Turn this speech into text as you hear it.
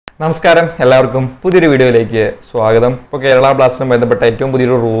നമസ്കാരം എല്ലാവർക്കും പുതിയൊരു വീഡിയോയിലേക്ക് സ്വാഗതം. ഇപ്പോൾ കേരള ബ്ലാസ്റ്റേഴ്സുമായി ബന്ധപ്പെട്ട ഏറ്റവും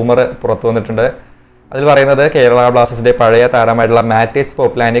പുതിയൊരു റൂമർ പുറത്തു വന്നിട്ടുണ്ട്. അതിൽ പറയുന്നത് കേരള ബ്ലാസ്റ്റേഴ്സിന്റെ പഴയ താരമായിട്ടുള്ള മാറ്റേജ്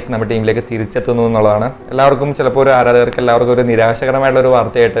പോപ്ലാനിക് നമ്മുടെ ടീമിലേക്ക് തിരിച്ചെത്തുന്നു എന്നുള്ളതാണ്. എല്ലാവർക്കും ചിലപ്പോൾ ഒരു ആരാധകർക്ക് എല്ലാവർക്കും ഒരു നിരാശകരമായിട്ടുള്ള ഒരു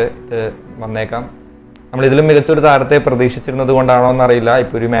വാർത്തയായിട്ട് ഇത് വന്നേക്കാം. നമ്മൾ ഇതിലും മികച്ചൊരു താരത്തെ പ്രതീക്ഷിച്ചിരുന്നത് കൊണ്ടാണോ എന്നറിയില്ല.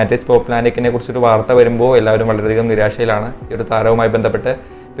 ഇപ്പോൾ ഒരു മാറ്റേജ് പോപ്ലാനിക്കിനെ കുറിച്ചൊരു വാർത്ത വരുമ്പോൾ എല്ലാവരും വളരെയധികം നിരാശയിലാണ് ഈ ഒരു താരവുമായി ബന്ധപ്പെട്ട്.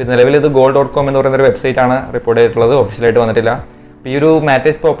 ഇപ്പോൾ നിലവിൽ ഇത് goal.com എന്ന് പറയുന്ന ഒരു വെബ്സൈറ്റാണ് റിപ്പോർട്ട് ചെയ്തിട്ടുള്ളത്, ഒഫീഷ്യലായിട്ട് വന്നിട്ടില്ല. ഈ ഒരു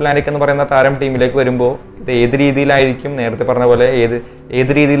മാറ്റേജ് പോപ്ലാനിക് എന്ന് പറയുന്ന താരം ടീമിലേക്ക് വരുമ്പോൾ ഇത് ഏത് രീതിയിലായിരിക്കും, നേരത്തെ പറഞ്ഞ പോലെ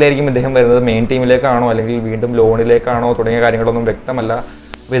ഏത് രീതിയിലായിരിക്കും ഇദ്ദേഹം വരുന്നത്, മെയിൻ ടീമിലേക്കാണോ അല്ലെങ്കിൽ വീണ്ടും ലോണിലേക്കാണോ തുടങ്ങിയ കാര്യങ്ങളൊന്നും വ്യക്തമല്ല.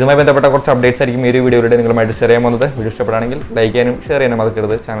 അപ്പോൾ ഇതുമായി ബന്ധപ്പെട്ട കുറച്ച് അപ്ഡേറ്റ്സ് ആയിരിക്കും ഈ ഒരു വീഡിയോയിലൂടെ നിങ്ങളുമായിട്ട് ഷെയർ ചെയ്യാൻ പോകുന്നത്. വീഡിയോ ഇഷ്ടപ്പെടുകയാണെങ്കിൽ ലൈക്ക് ചെയ്യാനും ഷെയർ ചെയ്യാനും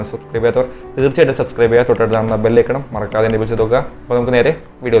മറക്കരുത്. ചാനൽ സബ്സ്ക്രൈബ് ചെയ്യാത്തവർ തീർച്ചയായിട്ടും സബ്സ്ക്രൈബ് ചെയ്യുക, തൊട്ടടുത്ത് ബെല്ലൈക്കണം മറക്കാതെ എന്നെ വിളിച്ച് നോക്കുക. അപ്പോൾ നമുക്ക് നേരെ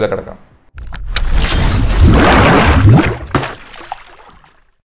വീഡിയോയിലേക്ക് കിടക്കാം.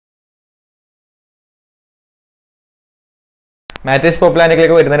 മാറ്റേജ്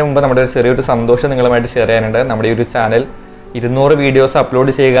പോപ്ലാനിക്കിലേക്ക് വരുന്നതിന് മുമ്പ് നമ്മുടെ ഒരു ചെറിയൊരു സന്തോഷം നിങ്ങളുമായിട്ട് ഷെയർ ചെയ്യാനുണ്ട്. നമ്മുടെ ഈ ഒരു ചാനൽ 200 വീഡിയോസ്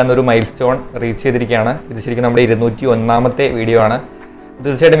അപ്ലോഡ് ചെയ്യുക എന്നൊരു മൈൽ സ്റ്റോൺ റീച്ച് ചെയ്തിരിക്കുകയാണ്. ഇത് ശരിക്കും നമ്മുടെ 201ാമത്തെ വീഡിയോ ആണ്.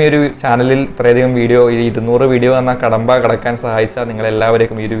 തീർച്ചയായിട്ടും ഈ ഒരു ചാനലിൽ ഇത്രയധികം വീഡിയോ, ഈ 200 വീഡിയോ എന്ന കടമ്പ കടക്കാൻ സഹായിച്ച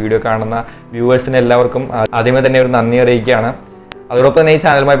നിങ്ങളെല്ലാവരേക്കും, ഈ ഒരു വീഡിയോ കാണുന്ന വ്യൂവേഴ്സിന് എല്ലാവർക്കും ആദ്യമേ തന്നെ ഒരു നന്ദി അറിയിക്കുകയാണ്. അതോടൊപ്പം തന്നെ ഈ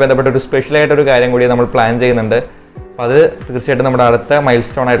ചാനലുമായി ബന്ധപ്പെട്ട ഒരു സ്പെഷ്യലായിട്ടൊരു കാര്യം കൂടി നമ്മൾ പ്ലാൻ ചെയ്യുന്നുണ്ട്. അപ്പോൾ അത് തീർച്ചയായിട്ടും നമ്മുടെ അടുത്ത മൈൽ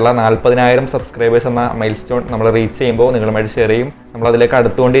സ്റ്റോൺ ആയിട്ടുള്ള 40,000 സബ്സ്ക്രൈബേഴ്സ് എന്ന മൈൽ സ്റ്റോൺ നമ്മൾ റീച്ച് ചെയ്യുമ്പോൾ നിങ്ങളുമായിട്ട് ഷെയർ ചെയ്യും. നമ്മളതിലേക്ക്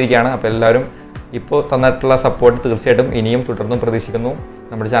അടുത്തുകൊണ്ടിരിക്കുകയാണ്. അപ്പോൾ എല്ലാവരും ഇപ്പോൾ തന്നിട്ടുള്ള സപ്പോർട്ട് തീർച്ചയായിട്ടും ഇനിയും തുടർന്നും പ്രതീക്ഷിക്കുന്നു.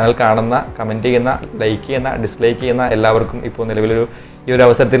 നമ്മുടെ ചാനൽ കാണുന്ന, കമൻറ്റ് ചെയ്യുന്ന, ലൈക്ക് ചെയ്യുന്ന, ഡിസ്ലൈക്ക് ചെയ്യുന്ന എല്ലാവർക്കും ഇപ്പോൾ നിലവിലൊരു ഈ ഒരു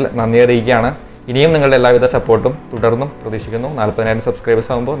അവസരത്തിൽ നന്ദി അറിയിക്കുകയാണ്. ഇനിയും നിങ്ങളുടെ എല്ലാവിധ സപ്പോർട്ടും തുടർന്നും പ്രതീക്ഷിക്കുന്നു. 40,000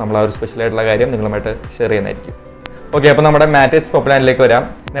 സബ്സ്ക്രൈബേഴ്സ് ആകുമ്പോൾ നമ്മൾ ആ ഒരു സ്പെഷ്യലായിട്ടുള്ള കാര്യം നിങ്ങളുമായിട്ട് ഷെയർ ചെയ്യുന്നതായിരിക്കും. ഓക്കെ, അപ്പോൾ നമ്മുടെ മാറ്റേജ് പോപ്ലാനിലേക്ക് വരാം.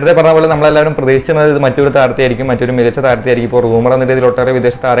 നേരത്തെ പറഞ്ഞ പോലെ നമ്മളെല്ലാവരും പ്രതീക്ഷിക്കുന്നത് ഇത് മറ്റൊരു താരത്തെയായിരിക്കും, മറ്റൊരു മികച്ച താരത്തെയായിരിക്കും. ഇപ്പോൾ റൂമർ എന്ന രീതിയിൽ ഒട്ടേറെ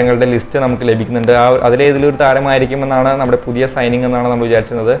വിദേശ താരങ്ങളുടെ ലിസ്റ്റ് നമുക്ക് ലഭിക്കുന്നുണ്ട്. അതിലേതിലൊരു താരമായിരിക്കും എന്നാണ് നമ്മുടെ പുതിയ സൈനിങ് എന്നാണ് നമ്മൾ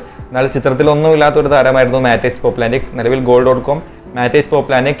വിചാരിച്ചിരുന്നത്. എന്നാൽ ചിത്രത്തിലൊന്നുമില്ലാത്തൊരു താരമായിരുന്നു മാറ്റേജ് പോപ്ലാനിക്. നിലവിൽ goal.com മാറ്റേജ്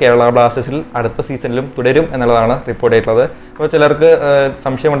പോപ്ലാനിക് കേരള ബ്ലാസ്റ്റേഴ്സിൽ അടുത്ത സീസണിലും തുടരും എന്നുള്ളതാണ് റിപ്പോർട്ട് ചെയ്തിട്ടുള്ളത്. അപ്പോൾ ചിലർക്ക്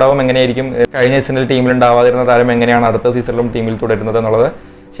സംശയമുണ്ടാവും, എങ്ങനെയായിരിക്കും കഴിഞ്ഞ സീസണിൽ ടീമിൽ ഉണ്ടാവാതിരുന്ന താരം എങ്ങനെയാണ് അടുത്ത സീസണിലും ടീമിൽ തുടരുന്നത് എന്നുള്ളത്.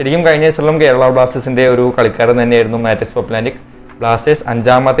 ശരിക്കും കഴിഞ്ഞ സീസണിലും കേരള ബ്ലാസ്റ്റേഴ്സിന്റെ ഒരു കളിക്കാരൻ തന്നെയായിരുന്നു മാറ്റേജ് പോപ്ലാനിക്. ബ്ലാസ്റ്റേഴ്സ്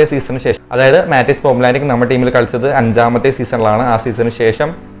 5ാമത്തെ സീസണിന് ശേഷം, അതായത് മാറ്റേജ് പോപ്ലാനിക് നമ്മുടെ ടീമിൽ കളിച്ചത് 5ാമത്തെ സീസണിലാണ്. ആ സീസണിന് ശേഷം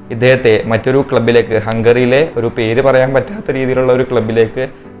ഇദ്ദേഹത്തെ മറ്റൊരു ക്ലബിലേക്ക്, ഹംഗറിയിലെ ഒരു പേര് പറയാൻ പറ്റാത്ത രീതിയിലുള്ള ഒരു ക്ലബിലേക്ക്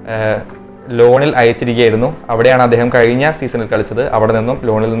ലോണിൽ അയച്ചിരിക്കുകയായിരുന്നു. അവിടെയാണ് അദ്ദേഹം കഴിഞ്ഞ സീസണിൽ കളിച്ചത്. അവിടെ നിന്നും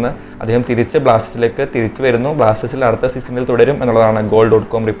ലോണിൽ നിന്ന് അദ്ദേഹം തിരിച്ച് ബ്ലാസ്റ്റേഴ്സിലേക്ക് തിരിച്ചു വരുന്നു. ബ്ലാസ്റ്റേഴ്സിൽ അടുത്ത സീസണിൽ തുടരും എന്നുള്ളതാണ്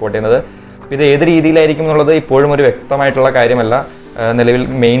goal.com റിപ്പോർട്ട് ചെയ്യുന്നത്. ഇത് ഏത് രീതിയിലായിരിക്കും എന്നുള്ളത് ഇപ്പോഴും ഒരു വ്യക്തമായിട്ടുള്ള കാര്യമല്ല. നിലവിൽ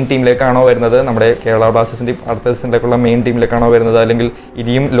മെയിൻ ടീമിലേക്കാണോ വരുന്നത്, നമ്മുടെ കേരള ബ്ലാസ്റ്റേഴ്സിൻ്റെ അടുത്ത സീസണിലേക്കുള്ള മെയിൻ ടീമിലേക്കാണോ വരുന്നത്, അല്ലെങ്കിൽ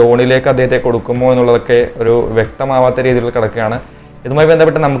ഇനിയും ലോണിലേക്ക് അദ്ദേഹത്തെ കൊടുക്കുമോ എന്നുള്ളതൊക്കെ ഒരു വ്യക്തമാവാത്ത രീതിയിൽ കിടക്കുകയാണ്. ഇതുമായി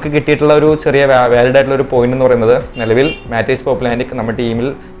ബന്ധപ്പെട്ട് നമുക്ക് കിട്ടിയിട്ടുള്ള ഒരു ചെറിയ വാലിഡ് ആയിട്ടുള്ള ഒരു പോയിന്റ് എന്ന് പറയുന്നത്, നിലവിൽ മാറ്റേജ് പോപ്ലാനിക് നമ്മുടെ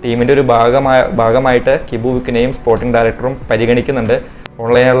ടീമിൻ്റെ ഒരു ഭാഗമായിട്ട് കിബുവിക്കിനെയും സ്പോർട്ടിംഗ് ഡയറക്ടറും പരിഗണിക്കുന്നുണ്ട്.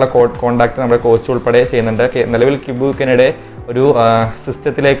 ഓൺലൈനായുള്ള കോൺടാക്ട് നമ്മുടെ കോച്ച് ഉൾപ്പെടെ ചെയ്യുന്നുണ്ട്. നിലവിൽ കിബുവിക്കിനിടെ ഒരു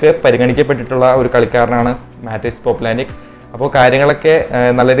സിസ്റ്റത്തിലേക്ക് പരിഗണിക്കപ്പെട്ടിട്ടുള്ള ഒരു കളിക്കാരനാണ് മാറ്റേജ് പോപ്ലാനിക്. അപ്പോൾ കാര്യങ്ങളൊക്കെ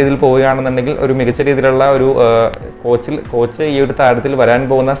നല്ല രീതിയിൽ പോവുകയാണെന്നുണ്ടെങ്കിൽ ഒരു മികച്ച രീതിയിലുള്ള ഒരു കോച്ച് ഈ ഒരു താരത്തിൽ വരാൻ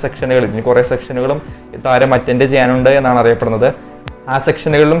പോകുന്ന സെക്ഷനുകൾ, ഇനി കുറേ സെക്ഷനുകളും താരം അറ്റൻഡ് ചെയ്യാനുണ്ട് എന്നാണ് അറിയപ്പെടുന്നത്. ആ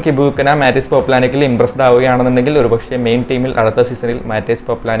സെക്ഷനുകളിലും കിബുവിക്കന മാറ്റേജ് പോപ്ലാനിക്കിൽ ഇംപ്രസ്ഡ് ആവുകയാണെന്നുണ്ടെങ്കിൽ ഒരുപക്ഷെ മെയിൻ ടീമിൽ അടുത്ത സീസണിൽ മാറ്റേജ്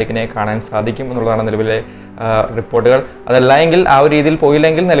പോപ്ലാനിക്കിനെ കാണാൻ സാധിക്കും എന്നുള്ളതാണ് നിലവിലെ റിപ്പോർട്ടുകൾ. അതല്ല എങ്കിൽ, ആ ഒരു രീതിയിൽ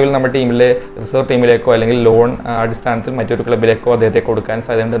പോയില്ലെങ്കിൽ നിലവിൽ നമ്മുടെ ടീമിലെ റിസർവ് ടീമിലേക്കോ അല്ലെങ്കിൽ ലോൺ അടിസ്ഥാനത്തിൽ മറ്റൊരു ക്ലബിലേക്കോ അദ്ദേഹത്തെ കൊടുക്കാൻ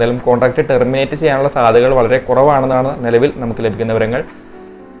സാധ്യതയുണ്ട്. എന്തായാലും കോൺട്രാക്ട് ടെർമിനേറ്റ് ചെയ്യാനുള്ള സാധ്യതകൾ വളരെ കുറവാണെന്നാണ് നിലവിൽ നമുക്ക് ലഭിക്കുന്ന വിവരങ്ങൾ.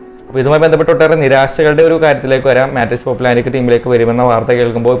 അപ്പോൾ ഇതുമായി ബന്ധപ്പെട്ടൊട്ടേറെ നിരാശകളുടെ ഒരു കാര്യത്തിലേക്ക് വരാം. മാറ്റേജ് പോപ്ലാനിക് ടീമിലേക്ക് വരുമെന്ന വാർത്ത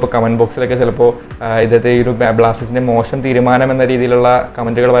കേൾക്കുമ്പോൾ ഇപ്പോൾ കമൻറ്റ് ബോക്സിലൊക്കെ ചിലപ്പോൾ ഇദ്ദേഹത്തെ ഈ ഒരു ബ്ലാസ്റ്റേഴ്സിൻ്റെ മോശം തീരുമാനം എന്ന രീതിയിലുള്ള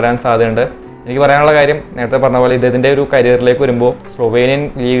കമൻറ്റുകൾ വരാൻ സാധ്യതയുണ്ട്. എനിക്ക് പറയാനുള്ള കാര്യം, നേരത്തെ പറഞ്ഞ പോലെ ഇദ്ദേഹത്തിൻ്റെ ഒരു കരിയറിലേക്ക് വരുമ്പോൾ സ്ലൊവേനിയൻ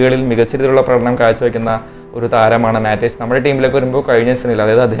ലീഗുകളിൽ മികച്ച രീതിയിലുള്ള പ്രകടനം കാഴ്ചവെക്കുന്ന ഒരു താരമാണ് മാറ്റേജ്. നമ്മുടെ ടീമിലേക്ക് വരുമ്പോൾ കഴിഞ്ഞ സീസണിൽ,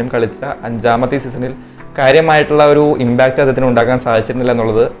 അതായത് അദ്ദേഹം കളിച്ച 5ാമത്തെ സീസണിൽ കാര്യമായിട്ടുള്ള ഒരു ഇമ്പാക്റ്റ് അദ്ദേഹത്തിന് ഉണ്ടാക്കാൻ സാധിച്ചിരുന്നില്ല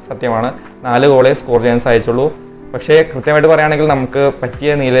എന്നുള്ളത് സത്യമാണ്. 4 ഗോളേ സ്കോർ ചെയ്യാൻ സാധിച്ചുള്ളൂ. പക്ഷേ കൃത്യമായിട്ട് പറയുകയാണെങ്കിൽ നമുക്ക്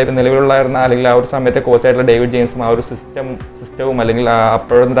പറ്റിയ നിലവിലുള്ളായിരുന്ന, അല്ലെങ്കിൽ ആ ഒരു സമയത്തെ കോച്ചായിട്ടുള്ള ഡേവിഡ് ജെയിംസും ആ ഒരു സിസ്റ്റവും അല്ലെങ്കിൽ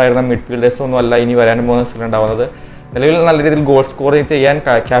അപ്പോഴുണ്ടായിരുന്ന മിഡ്ഫീൽഡേഴ്സും ഒന്നും അല്ല ഇനി വരാനും പോകുന്ന സീസൺ ഉണ്ടാവുന്നത്. നിലവിൽ നല്ല രീതിയിൽ ഗോൾ സ്കോർ ചെയ്യാൻ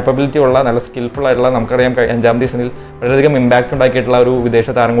ക്യാപ്പബിലിറ്റി ഉള്ള, നല്ല സ്കിൽഫുൾ ആയിട്ടുള്ള, നമുക്കറിയാം 5ാം സീസണിൽ വളരെയധികം ഇമ്പാക്റ്റ് ഉണ്ടാക്കിയിട്ടുള്ള ഒരു വിദേശ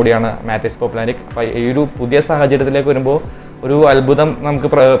താരം കൂടിയാണ് മാറ്റേജ് പോപ്ലാനിക്. അപ്പോൾ ഈ ഒരു പുതിയ സാഹചര്യത്തിലേക്ക് വരുമ്പോൾ ഒരു അത്ഭുതം നമുക്ക്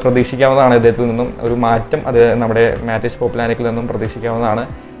പ്രതീക്ഷിക്കാവുന്നതാണ്. ഇദ്ദേഹത്തിൽ നിന്നും ഒരു മാറ്റം അത് നമ്മുടെ മാറ്റേജ് പോപ്ലാനിക്കിൽ നിന്നും പ്രതീക്ഷിക്കാവുന്നതാണ്.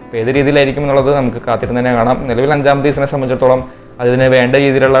 അപ്പോൾ ഏത് രീതിയിലായിരിക്കും എന്നുള്ളത് നമുക്ക് കാത്തിരുന്ന് തന്നെ കാണാം. നിലവിൽ 5ാമത്തെ സീസണെ സംബന്ധിച്ചിടത്തോളം അതിന് വേണ്ട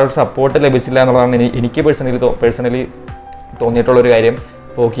രീതിയിലുള്ള ഒരു സപ്പോർട്ട് ലഭിച്ചില്ല എന്നുള്ളതാണ് എനിക്ക് പേഴ്സണലി തോന്നിയിട്ടുള്ളൊരു കാര്യം.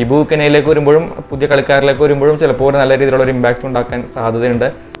 അപ്പോൾ കിബുവിക്കനയിലേക്ക് വരുമ്പോഴും പുതിയ കളിക്കാരിലേക്ക് വരുമ്പോഴും ചിലപ്പോൾ നല്ല രീതിയിലുള്ള ഒരു ഇമ്പാക്റ്റ് ഉണ്ടാക്കാൻ സാധ്യതയുണ്ട്.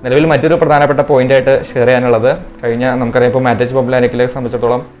 നിലവിൽ മറ്റൊരു പ്രധാനപ്പെട്ട പോയിന്റായിട്ട് ഷെയർ ചെയ്യാനുള്ളത്, നമുക്കറിയാം ഇപ്പോൾ മാറ്റേജ് പോപ്ലാനിക്കിനെ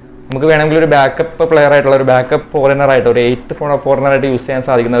സംബന്ധിച്ചിടത്തോളം നമുക്ക് വേണമെങ്കിൽ ഒരു ബാക്കപ്പ് പ്ലെയർ ആയിട്ടുള്ള ഒരു ബാക്കപ്പ് ഫോറിനറായിട്ട് ഒരു 8th ഫോറിനറായിട്ട് യൂസ് ചെയ്യാൻ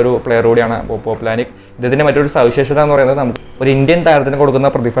സാധിക്കുന്ന ഒരു പ്ലെയർ കൂടിയാണ് പോപ്ലാനിക്. ഇതിൻ്റെ മറ്റൊരു സവിശേഷത എന്ന് പറയുന്നത് നമുക്ക് ഒരു ഇന്ത്യൻ താരത്തിന് കൊടുക്കുന്ന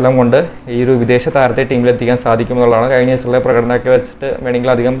പ്രതിഫലം കൊണ്ട് ഈ ഒരു വിദേശ താരത്തെ ടീമിലെത്തിക്കാൻ സാധിക്കുമെന്നുള്ളതാണ്. കഴിഞ്ഞ ദിവസത്തിലെ പ്രകടനമൊക്കെ വെച്ചിട്ട്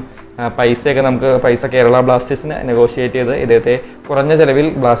വേണമെങ്കിൽ അധികം പൈസ കേരള ബ്ലാസ്റ്റേഴ്സിന് നെഗോഷിയേറ്റ് ചെയ്ത് ഇദ്ദേഹത്തെ കുറഞ്ഞ ചിലവിൽ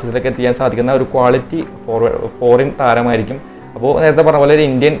ബ്ലാസ്റ്റേഴ്സിലേക്ക് എത്തിക്കാൻ സാധിക്കുന്ന ഒരു ക്വാളിറ്റി ഫോറിൻ താരമായിരിക്കും. അപ്പോൾ നേരത്തെ പറഞ്ഞ പോലെ ഒരു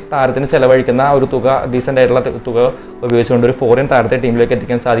ഇന്ത്യൻ താരത്തിന് ചിലവഴിക്കുന്ന ഒരു തുക, ഡീസൻ്റ് ആയിട്ടുള്ള തുക ഉപയോഗിച്ചുകൊണ്ട് ഒരു ഫോറിൻ താരത്തെ ടീമിലേക്ക്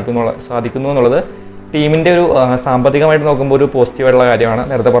എത്തിക്കാൻ സാധിക്കുന്നു എന്നുള്ളത് ടീമിൻ്റെ ഒരു സാമ്പത്തികമായിട്ട് നോക്കുമ്പോൾ ഒരു പോസിറ്റീവായിട്ടുള്ള കാര്യമാണ്.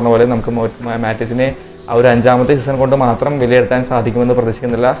 നേരത്തെ പറഞ്ഞ പോലെ നമുക്ക് മാറ്റേജിനെ ആ ഒരു 5ാമത്തെ സീസൺ കൊണ്ട് മാത്രം വിലയിരുത്താൻ സാധിക്കുമെന്ന്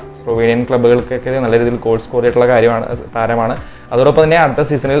പ്രതീക്ഷിക്കുന്നില്ല. സ്ലോവേനിയൻ ക്ലബ്ബുകൾക്കൊക്കെ നല്ല രീതിയിൽ ഗോൾ സ്കോർ ചെയ്തിട്ടുള്ള താരമാണ്. അതോടൊപ്പം തന്നെ അടുത്ത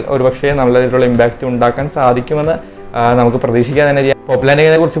സീസണിൽ ഒരുപക്ഷേ നല്ല രീതിയിലുള്ള ഇമ്പാക്റ്റ് ഉണ്ടാക്കാൻ സാധിക്കുമെന്ന് നമുക്ക് പ്രതീക്ഷിക്കാൻ തന്നെ ചെയ്യാം.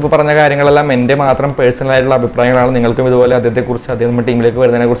 പോപ്ലാനിക്കിനെ കുറിച്ച് ഇപ്പോൾ പറഞ്ഞ കാര്യങ്ങളെല്ലാം എൻ്റെ മാത്രം പേഴ്സണലായിട്ടുള്ള അഭിപ്രായങ്ങളാണ്. നിങ്ങൾക്കും ഇതുപോലെ അദ്ദേഹത്തെക്കുറിച്ച് നമ്മുടെ ടീമിലേക്ക്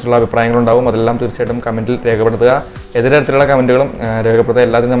വരുന്നതിനെക്കുറിച്ചുള്ള അഭിപ്രായങ്ങളുണ്ടാവും. അതെല്ലാം തീർച്ചയായിട്ടും കമൻറ്റിൽ രേഖപ്പെടുത്തുക. ഏത് തരത്തിലുള്ള കമൻറ്റുകളും രേഖപ്പെടുത്തുക.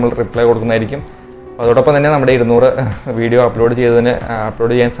 എല്ലാത്തിനും നമ്മൾ റിപ്ലൈ കൊടുക്കുന്നതായിരിക്കും. അതോടൊപ്പം തന്നെ നമ്മുടെ 200 വീഡിയോ അപ്ലോഡ്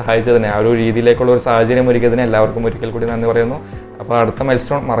ചെയ്യാൻ സഹായിച്ചതിന് ആ ഒരു രീതിയിലേക്കുള്ള ഒരു സാഹചര്യം ഒരുക്കിയതിന് എല്ലാവർക്കും ഒരിക്കൽ കൂടി നന്ദി പറയുന്നു. അപ്പോൾ അടുത്ത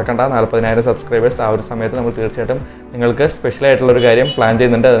മൈൽസ്റ്റോൺ മറക്കണ്ട, 40,000 സബ്സ്ക്രൈബേഴ്സ്. ആ ഒരു സമയത്ത് നമ്മൾ തീർച്ചയായിട്ടും നിങ്ങൾക്ക് സ്പെഷ്യലായിട്ടുള്ളൊരു കാര്യം പ്ലാൻ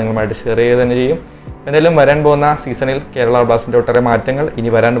ചെയ്യുന്നുണ്ട്. അത് നിങ്ങളുമായിട്ട് ഷെയർ ചെയ്യുക തന്നെ ചെയ്യും. എന്തായാലും വരാൻ പോകുന്ന സീസണിൽ കേരള ബ്ലാസ്റ്റേഴ്സിൻ്റെ ഒട്ടേറെ മാറ്റങ്ങൾ ഇനി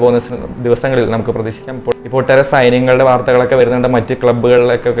വരാൻ പോകുന്ന ദിവസങ്ങളിൽ നമുക്ക് പ്രതീക്ഷിക്കാം. ഇപ്പോൾ ഒട്ടേറെ സൈനിങ്ങളുടെ വാർത്തകളൊക്കെ വരുന്നുണ്ട് മറ്റ്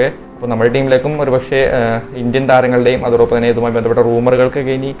ക്ലബ്ബുകളിലേക്കൊക്കെ. അപ്പോൾ നമ്മുടെ ടീമിലേക്കും ഒരുപക്ഷെ ഇന്ത്യൻ താരങ്ങളുടെയും അതോടൊപ്പം തന്നെ ഇതുമായി ബന്ധപ്പെട്ട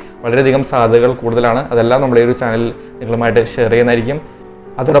റൂമറുകൾക്കൊക്കെ ഇനി വളരെയധികം സാധ്യതകൾ കൂടുതലാണ്. അതെല്ലാം നമ്മുടെ ഈ ഒരു ചാനലിൽ നിങ്ങളുമായിട്ട് ഷെയർ ചെയ്യുന്നതായിരിക്കും.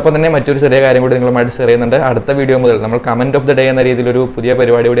 അതോടൊപ്പം തന്നെ മറ്റൊരു ചെറിയ കാര്യം കൂടി നിങ്ങളുമായിട്ട് ഷെയർ ചെയ്യുന്നുണ്ട്. അടുത്ത വീഡിയോ മുതൽ നമ്മൾ കമൻറ്റ് ഓഫ് ദി ഡേ എന്ന രീതിയിൽ ഒരു പുതിയ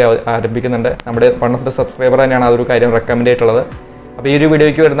പരിപാടി കൂടി ആരംഭിക്കുന്നുണ്ട്. നമ്മുടെ വൺ ഓഫ് ദ സബ്സ്ക്രൈബർ തന്നെയാണ് അതൊരു കാര്യം റെക്കമെൻഡ് ചെയ്തിട്ടുള്ളത്. അപ്പോൾ ഈ ഒരു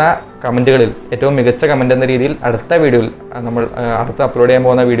വീഡിയോയ്ക്ക് വരുന്ന കമൻറ്റുകളിൽ ഏറ്റവും മികച്ച കമൻറ്റ് എന്ന രീതിയിൽ അടുത്ത വീഡിയോയിൽ നമ്മൾ അടുത്ത് അപ്ലോഡ് ചെയ്യാൻ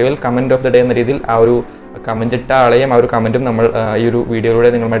പോകുന്ന വീഡിയോയിൽ കമൻറ്റ് ഓഫ് ദി ഡേ എന്ന രീതിയിൽ ആ ഒരു കമൻറ്റ് ഇട്ട ആളെയും ആ ഒരു കമൻറ്റും നമ്മൾ ഈ ഒരു വീഡിയോയിലൂടെ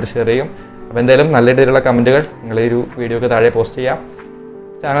നിങ്ങളുമായിട്ട് ഷെയർ ചെയ്യും. അപ്പോൾ എന്തായാലും നല്ല രീതിയിലുള്ള കമൻറ്റുകൾ നിങ്ങൾ ഈ ഒരു വീഡിയോയ്ക്ക് താഴെ പോസ്റ്റ് ചെയ്യാം.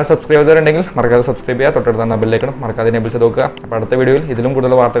 ചാനൽ സബ്സ്ക്രൈബ് ചെയ്തിട്ടുണ്ടെങ്കിൽ മറക്കാതെ സബ്സ്ക്രൈബ് ചെയ്യുക. തൊട്ടടുത്ത ബെല്ലൈക്കൺ മറക്കാതെ എനേബിൾ ചെയ്ത് നോക്കുക. അപ്പോൾ അടുത്ത വീഡിയോയിൽ ഇതിലും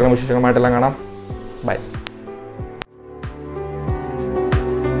കൂടുതൽ വാർത്തകളും വിശേഷങ്ങളുമായിട്ടെല്ലാം കാണാം. ബൈ.